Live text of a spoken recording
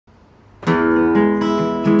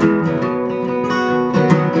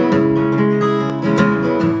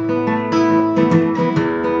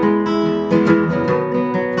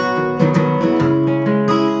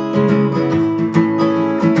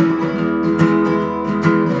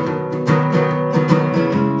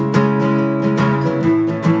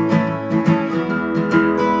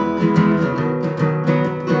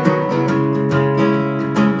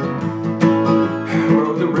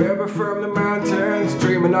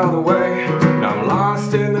mile away. Now I'm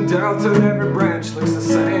lost in the delta and every branch looks the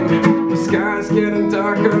same. The sky's getting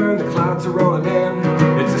darker and the clouds are rolling in.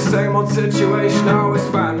 It's the same old situation I always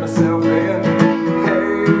find myself in.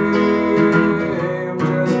 Hey, I'm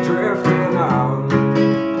just drifting on.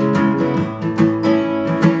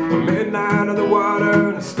 Midnight on the water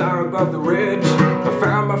and a star above the ridge. I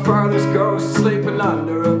found my father's ghost sleeping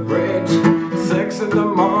under a bridge. 6 in the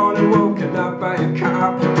morning, woken up by a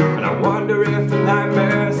cop, and I wonder if the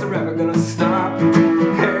nightmares are ever gonna stop.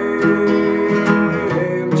 Hey,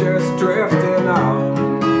 I'm just drifting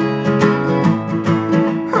on.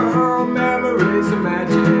 Oh, memories of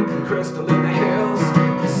magic and crystal in the hills.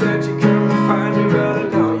 You said you'd come and find me, but I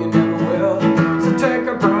know you never will. So take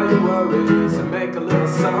up all your worries and make a little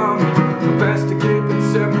song. Best to keep it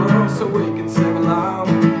simple so we can sing along.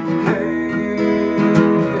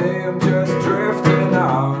 Hey, I'm just drifting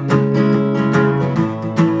on.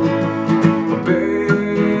 A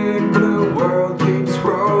big blue world keeps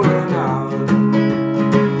rolling on.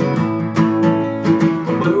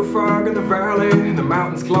 A blue fog in the valley, the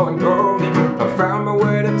mountains glowing gold. I found my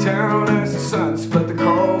way to town as the sun split the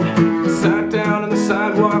cold. Sat down on the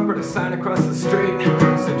sidewalk, read a sign across the street.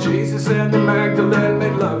 Said Jesus and the Magdalene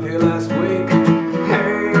made love here last week.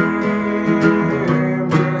 Hey, I'm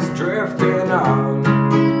just drifting on.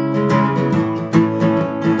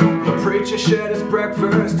 The preacher shared his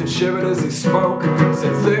breakfast and shivered as he spoke.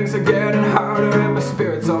 Said things are getting harder and my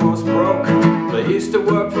spirit's almost broke. They used to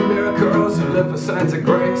work for miracles and live for signs of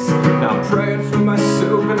grace. Now I'm praying for my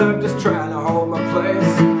soup and I'm just trying to hold my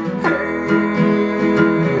place. Hey,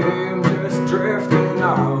 I'm just drifting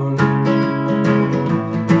on.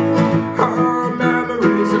 Oh,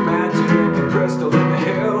 memories of magic and crystal in the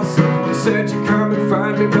hills. You said you'd come and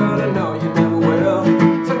find me, but I know you never will.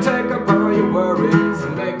 So take up all your worries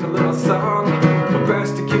and make a little song. But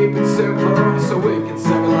best to keep it simple so we can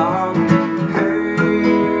sing along. Hey,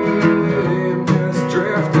 I'm just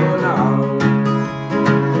drifting on.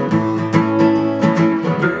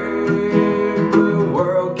 The big blue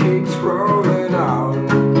world keeps rolling on.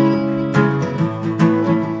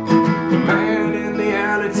 The man in the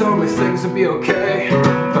alley told me things would be okay. I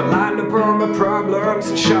lined up all my problems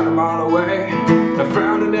and shot them all away. I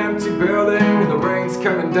found an empty building and the rain's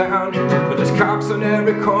coming down, but there's cops on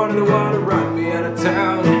every corner that want to run me out of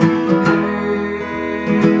town.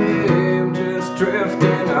 Hey, I'm just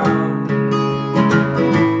drifting on.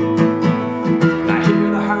 And I hear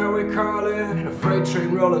the highway calling and a freight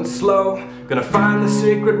train rolling slow. Gonna find the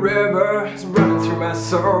secret river, it's running through my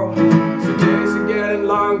soul. So days are getting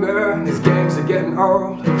longer and these games are getting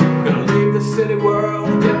old. Gonna leave the city world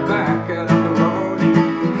and get back out on the road.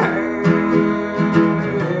 Hey,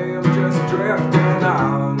 I'm just drifting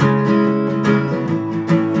on.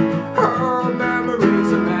 Oh,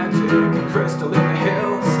 memories of magic and crystal in the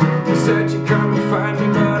hills. You said you'd come and find me,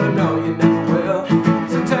 but I know you never will.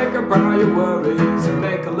 So take up all your worries and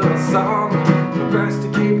make a little song. But best to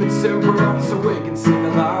keep it simple so we can sing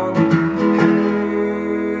along.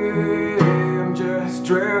 Hey, I'm just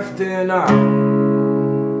drifting on.